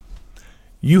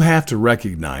you have to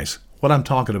recognize what I'm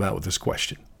talking about with this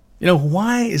question.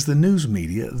 Why is the news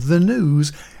media the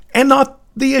news and not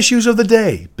the issues of the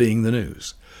day being the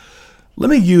news? Let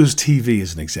me use TV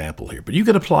as an example here, but you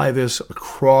can apply this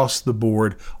across the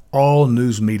board, all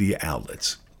news media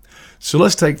outlets. So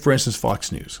let's take, for instance,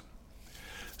 Fox News.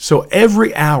 So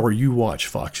every hour you watch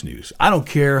Fox News, I don't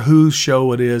care whose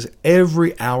show it is,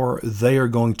 every hour they are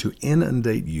going to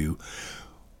inundate you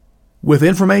with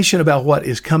information about what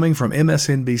is coming from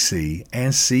MSNBC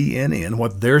and CNN,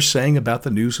 what they're saying about the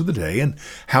news of the day and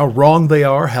how wrong they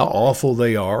are, how awful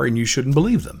they are, and you shouldn't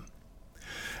believe them.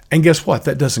 And guess what?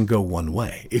 That doesn't go one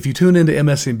way. If you tune into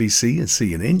MSNBC and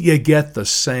CNN, you get the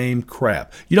same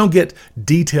crap. You don't get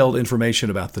detailed information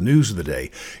about the news of the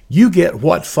day. You get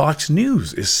what Fox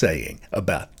News is saying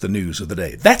about the news of the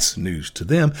day. That's news to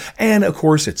them. And of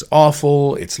course, it's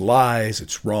awful, it's lies,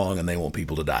 it's wrong, and they want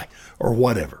people to die or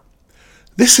whatever.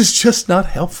 This is just not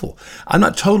helpful. I'm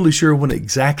not totally sure when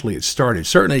exactly it started.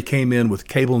 Certainly it came in with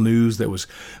cable news that was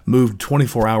moved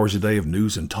 24 hours a day of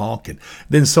news and talk, and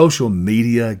then social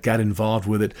media got involved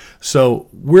with it. So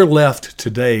we're left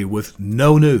today with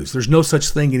no news. There's no such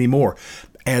thing anymore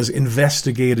as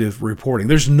investigative reporting.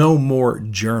 There's no more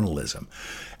journalism.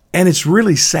 And it's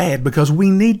really sad because we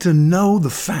need to know the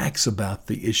facts about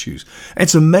the issues. And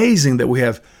it's amazing that we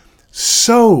have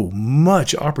so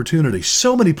much opportunity,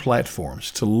 so many platforms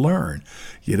to learn,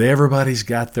 yet everybody's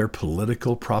got their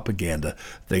political propaganda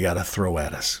they got to throw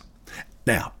at us.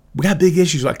 Now, we got big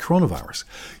issues like coronavirus.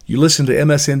 You listen to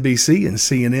MSNBC and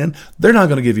CNN, they're not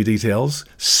going to give you details,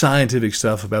 scientific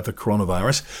stuff about the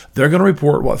coronavirus. They're going to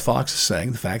report what Fox is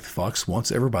saying, the fact that Fox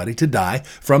wants everybody to die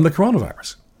from the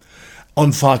coronavirus.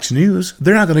 On Fox News,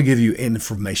 they're not going to give you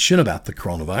information about the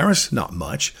coronavirus, not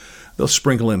much. They'll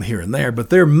sprinkle in here and there, but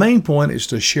their main point is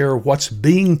to share what's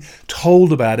being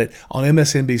told about it on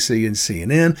MSNBC and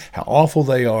CNN, how awful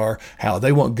they are, how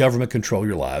they want government control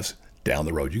your lives. Down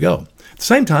the road you go. At the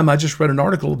same time, I just read an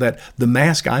article that the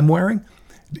mask I'm wearing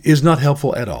is not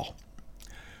helpful at all.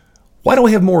 Why don't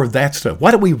we have more of that stuff?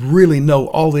 Why don't we really know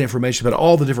all the information about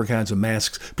all the different kinds of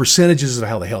masks, percentages of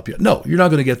how they help you? No, you're not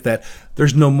going to get that.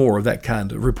 There's no more of that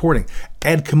kind of reporting.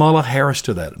 Add Kamala Harris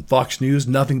to that. Fox News,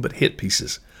 nothing but hit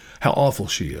pieces. How awful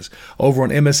she is. Over on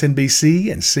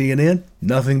MSNBC and CNN,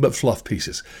 nothing but fluff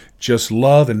pieces. Just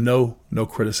love and no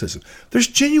criticism. There's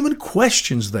genuine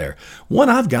questions there. One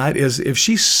I've got is, if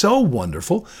she's so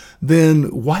wonderful, then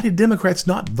why did Democrats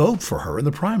not vote for her in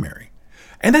the primary?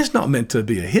 And that's not meant to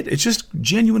be a hit. It's just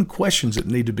genuine questions that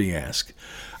need to be asked.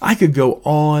 I could go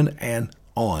on and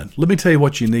on. Let me tell you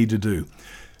what you need to do.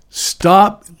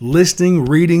 Stop listening,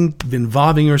 reading,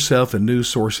 involving yourself in news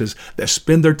sources that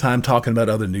spend their time talking about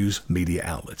other news media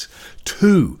outlets.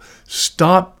 2,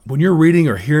 stop when you're reading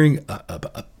or hearing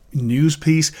a news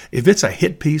piece. If it's a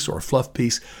hit piece or a fluff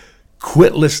piece,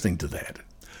 quit listening to that.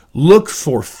 Look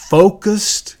for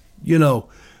focused,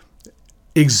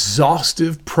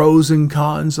 exhaustive pros and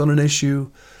cons on an issue,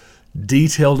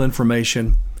 detailed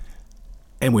information,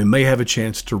 and we may have a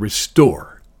chance to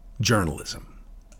restore journalism.